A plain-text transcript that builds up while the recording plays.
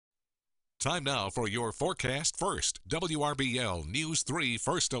Time now for your forecast first. WRBL News 3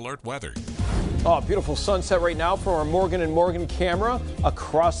 First Alert Weather. Oh, beautiful sunset right now for our Morgan & Morgan camera.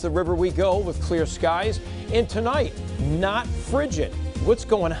 Across the river we go with clear skies. And tonight, not frigid. What's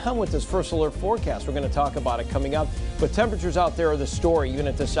going on with this first alert forecast? We're going to talk about it coming up. But temperatures out there are the story. Even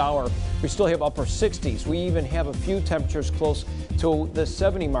at this hour, we still have upper 60s. We even have a few temperatures close to the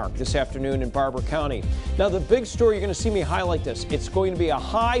 70 mark this afternoon in Barber County. Now, the big story, you're going to see me highlight this. It's going to be a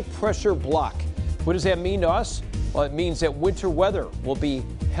high pressure block. What does that mean to us? Well, it means that winter weather will be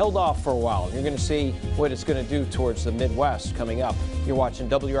held off for a while. You're going to see what it's going to do towards the Midwest coming up. You're watching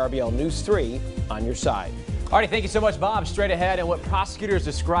WRBL News 3 on your side. All right, thank you so much, Bob. Straight ahead, and what prosecutors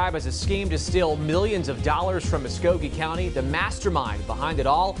describe as a scheme to steal millions of dollars from Muscogee County. The mastermind behind it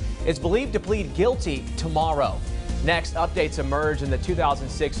all is believed to plead guilty tomorrow. Next, updates emerge in the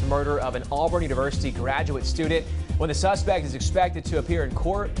 2006 murder of an Auburn University graduate student when the suspect is expected to appear in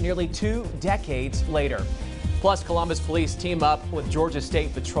court nearly 2 decades later. Plus, Columbus police team up with Georgia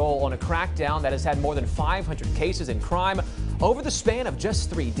State Patrol on a crackdown that has had more than 500 cases in crime over the span of just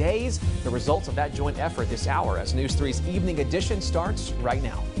 3 days. The results of that joint effort this hour as News 3's Evening Edition starts right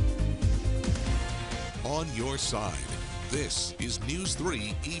now. On your side, this is News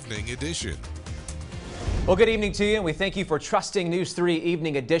 3 Evening Edition. Well, good evening to you, and we thank you for trusting News 3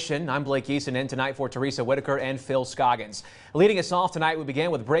 Evening Edition. I'm Blake Easton, in tonight for Teresa Whitaker and Phil Scoggins. Leading us off tonight, we begin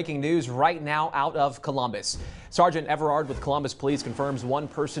with breaking news right now out of Columbus. Sergeant Everard with Columbus Police confirms one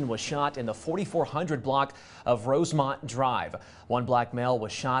person was shot in the 4400 block of Rosemont Drive. One black male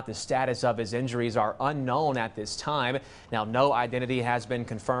was shot. The status of his injuries are unknown at this time. Now, no identity has been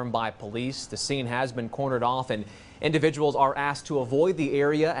confirmed by police. The scene has been cornered off, and individuals are asked to avoid the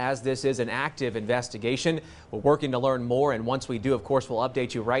area as this is an active investigation. We're working to learn more, and once we do, of course, we'll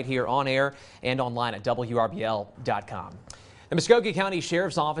update you right here on air and online at WRBL.com. The Muscogee County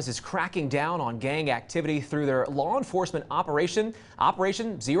Sheriff's Office is cracking down on gang activity through their law enforcement Operation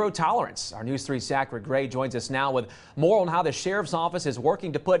Zero Tolerance. Our News 3's Sacra Gray joins us now with more on how the Sheriff's Office is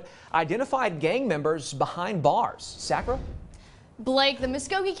working to put identified gang members behind bars. Sacra? Blake, the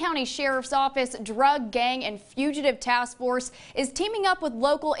Muscogee County Sheriff's Office Drug, Gang, and Fugitive Task Force is teaming up with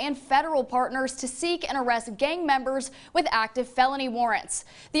local and federal partners to seek and arrest gang members with active felony warrants.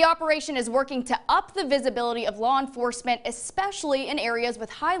 The operation is working to up the visibility of law enforcement, especially in areas with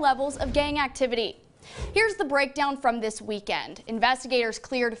high levels of gang activity. Here's the breakdown from this weekend. Investigators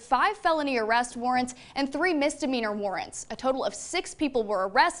cleared 5 felony arrest warrants and 3 misdemeanor warrants. A total of 6 people were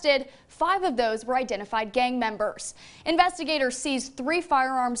arrested. 5 of those were identified gang members. Investigators seized 3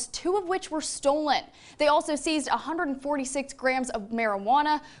 firearms, 2 of which were stolen. They also seized 146 grams of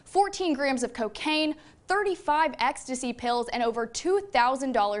marijuana, 14 grams of cocaine, 35 ecstasy pills, and over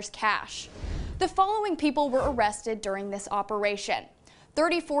 $2,000 cash. The following people were arrested during this operation: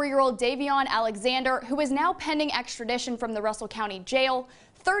 34-year-old Davion Alexander, who is now pending extradition from the Russell County Jail,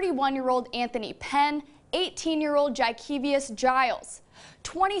 31-year-old Anthony Penn, 18-year-old Jakevius Giles,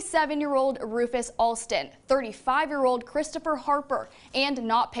 27-year-old Rufus Alston, 35-year-old Christopher Harper, and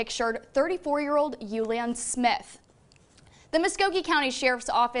not pictured 34-year-old Yulian Smith. The Muscogee County Sheriff's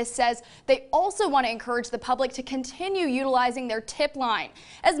Office says they also want to encourage the public to continue utilizing their tip line,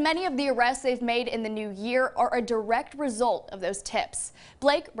 as many of the arrests they've made in the new year are a direct result of those tips.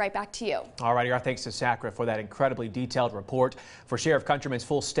 Blake, right back to you. All righty, our thanks to Sacra for that incredibly detailed report. For Sheriff Countryman's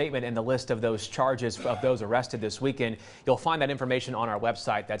full statement and the list of those charges of those arrested this weekend, you'll find that information on our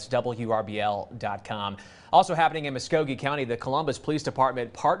website. That's WRBL.com. Also happening in Muscogee County, the Columbus Police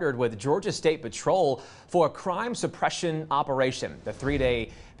Department partnered with Georgia State Patrol for a crime suppression operation. The 3-day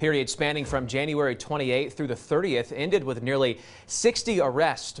period spanning from January 28th through the 30th ended with nearly 60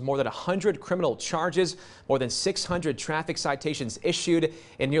 arrests, more than 100 criminal charges, more than 600 traffic citations issued,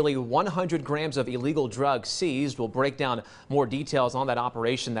 and nearly 100 grams of illegal drugs seized. We'll break down more details on that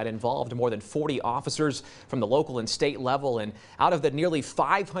operation that involved more than 40 officers from the local and state level, and out of the nearly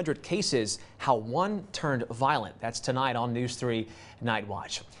 500 cases, how one turned violent. That's tonight on News 3 Night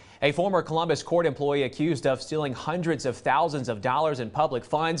Watch. A former Columbus court employee accused of stealing hundreds of thousands of dollars in public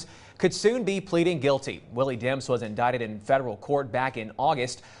funds could soon be pleading guilty. Willie Demps was indicted in federal court back in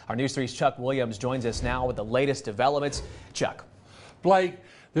August. Our News 3's Chuck Williams joins us now with the latest developments. Chuck. Blake,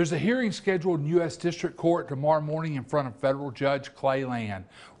 there's a hearing scheduled in U.S. District Court tomorrow morning in front of federal judge Clay Land.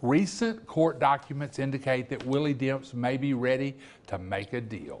 Recent court documents indicate that Willie Demps may be ready to make a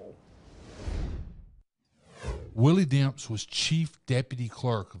deal. Willie Demps was Chief Deputy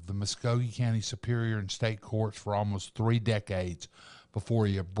Clerk of the Muscogee County Superior and State Courts for almost 3 decades before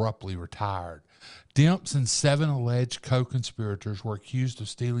he abruptly retired. Demps and 7 alleged co-conspirators were accused of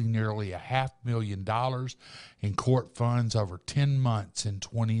stealing nearly $500,000 in court funds over 10 months in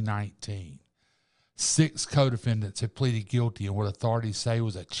 2019. 6 co-defendants have pleaded guilty in what authorities say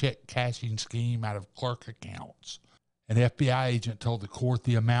was a check-cashing scheme out of clerk accounts. An FBI agent told the court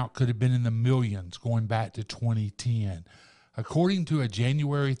the amount could have been in the millions going back to 2010. According to a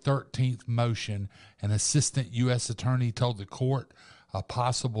January 13th motion, an assistant U.S. attorney told the court a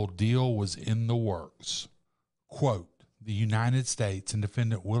possible deal was in the works. Quote, the United States and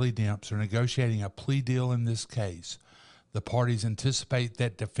defendant Willie Demps are negotiating a plea deal in this case. The parties anticipate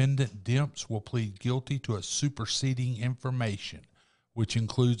that defendant Demps will plead guilty to a superseding information, which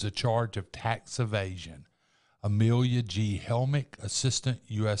includes a charge of tax evasion. Amelia G. Helmick, Assistant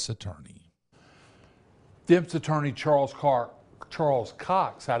U.S. Attorney. Demps attorney Charles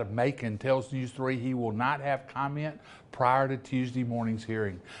Cox out of Macon tells News 3 he will not have comment prior to Tuesday morning's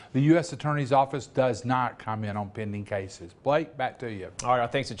hearing. The U.S. Attorney's Office does not comment on pending cases. Blake, back to you. All right,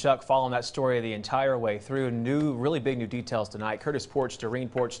 thanks to Chuck following that story the entire way through. Really big new details tonight. Curtis Porch, Doreen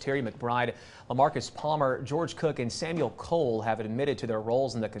Porch, Terry McBride, LaMarcus Palmer, George Cook, and Samuel Cole have admitted to their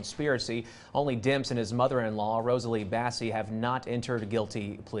roles in the conspiracy. Only Demps and his mother-in-law, Rosalie Bassey, have not entered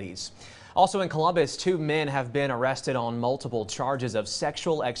guilty pleas. Also in Columbus, 2 men have been arrested on multiple charges of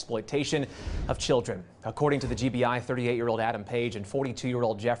sexual exploitation of children. According to the GBI, 38-year-old Adam Page and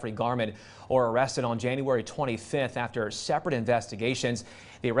 42-year-old Jeffrey Garman were arrested on January 25th after separate investigations.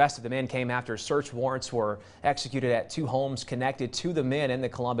 The arrest of the men came after search warrants were executed at 2 homes connected to the men in the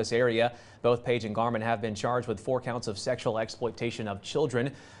Columbus area. Both Page and Garman have been charged with 4 counts of sexual exploitation of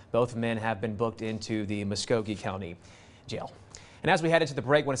children. Both men have been booked into the Muscogee County Jail. And as we head into the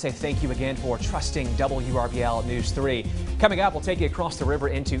break, I want to say thank you again for trusting WRBL News 3. Coming up, we'll take you across the river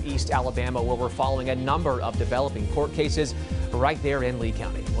into East Alabama, where we're following a number of developing court cases right there in Lee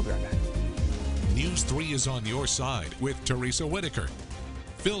County. We'll be right back. News 3 is on your side with Teresa Whitaker,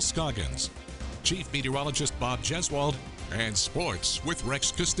 Phil Scoggins, Chief Meteorologist Bob Jeswald, and Sports with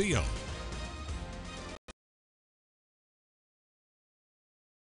Rex Castillo.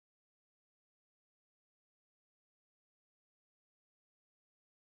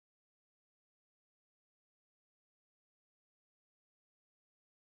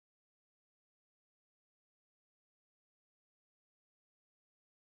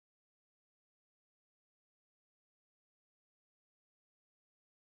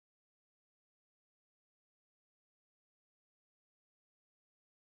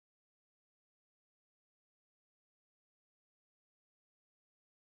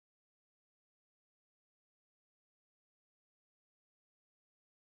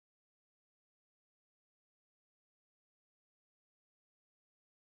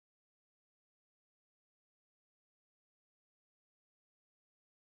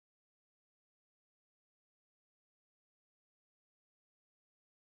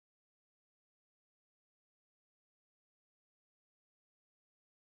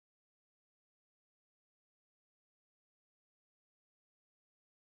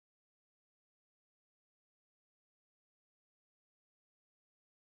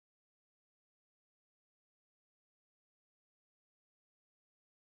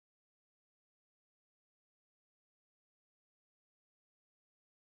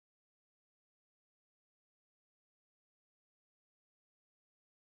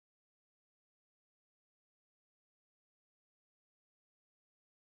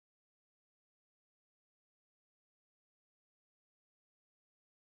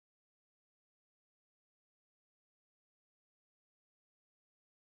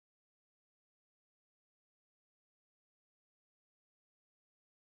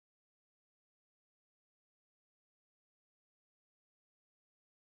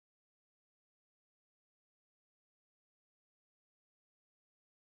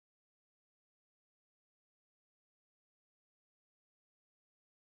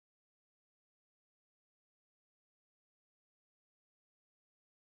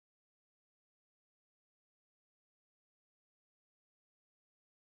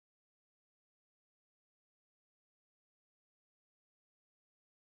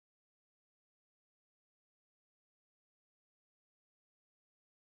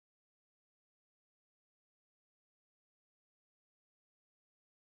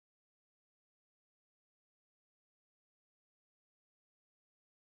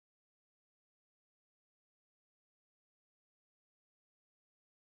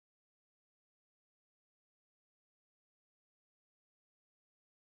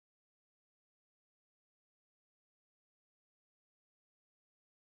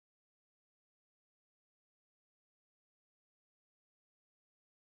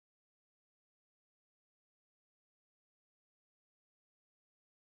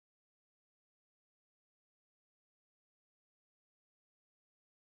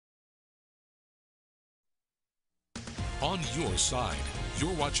 on your side.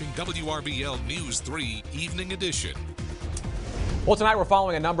 You're watching WRBL News 3 Evening Edition. Well, tonight we're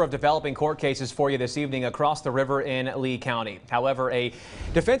following a number of developing court cases for you this evening across the river in Lee County. However, a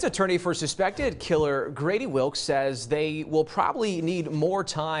defense attorney for suspected killer Grady Wilkes says they will probably need more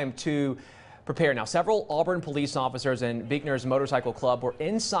time to prepare. Now, several Auburn police officers and Beekner's Motorcycle Club were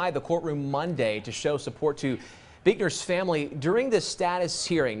inside the courtroom Monday to show support to Beekner's family during the status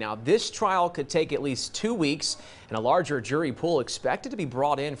hearing. Now, this trial could take at least 2 weeks, and a larger jury pool expected to be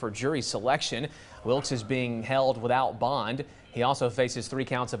brought in for jury selection. Wilkes is being held without bond. He also faces 3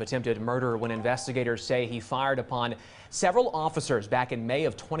 counts of attempted murder when investigators say he fired upon several officers back in May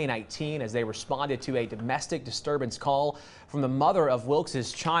of 2019 as they responded to a domestic disturbance call from the mother of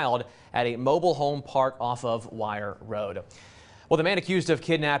Wilkes' child at a mobile home park off of Wire Road. Well, the man accused of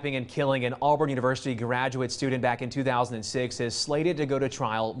kidnapping and killing an Auburn University graduate student back in 2006 is slated to go to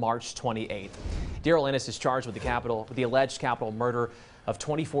trial March 28th. Ennis is charged with the alleged capital murder of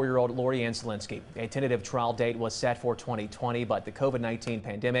 24-year-old Lori Ann Selinsky. A tentative trial date was set for 2020, but the COVID-19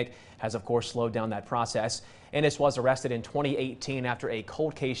 pandemic has, of course, slowed down that process. Ennis was arrested in 2018 after a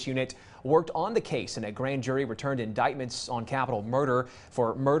cold case unit worked on the case, and a grand jury returned indictments on capital murder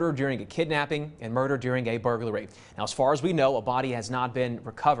for murder during a kidnapping and murder during a burglary. Now, as far as we know, a body has not been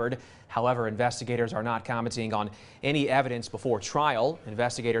recovered. However, investigators are not commenting on any evidence before trial.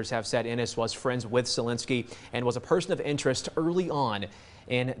 Investigators have said Ennis was friends with Selinsky and was a person of interest early on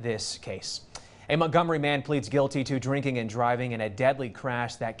in this case. A Montgomery man pleads guilty to drinking and driving in a deadly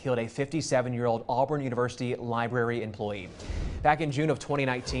crash that killed a 57-year-old Auburn University library employee. Back in June of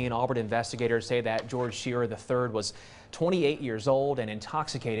 2019, Auburn investigators say that George Shearer III was 28 years old and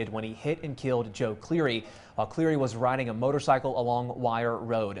intoxicated when he hit and killed Joe Cleary while Cleary was riding a motorcycle along Wire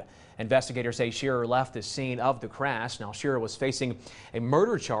Road. Investigators say Shearer left the scene of the crash. Now, Shearer was facing a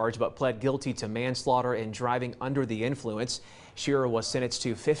murder charge but pled guilty to manslaughter and driving under the influence. Shearer was sentenced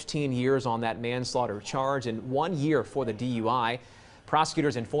to 15 years on that manslaughter charge and 1 year for the DUI.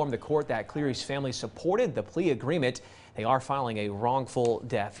 Prosecutors informed the court that Cleary's family supported the plea agreement. They are filing a wrongful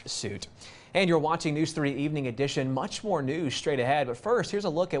death suit. And you're watching News 3 Evening Edition. Much more news straight ahead. But first, here's a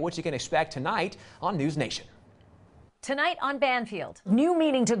look at what you can expect tonight on News Nation. Tonight on Banfield. New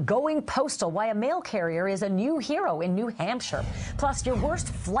meaning to going postal, why a mail carrier is a new hero in New Hampshire. Plus, your worst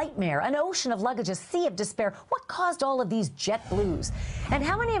flightmare, an ocean of luggage, a sea of despair. What caused all of these jet blues? And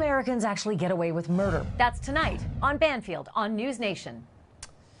how many Americans actually get away with murder? That's tonight on Banfield on News Nation.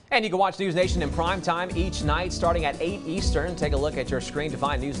 And you can watch News Nation in prime time each night starting at 8 Eastern. Take a look at your screen to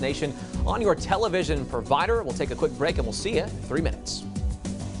find News Nation on your television provider. We'll take a quick break and we'll see you in 3 minutes.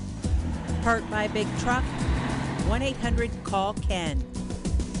 Hurt by a big truck? 1-800-CALL-KEN.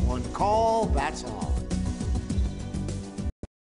 One call, that's all.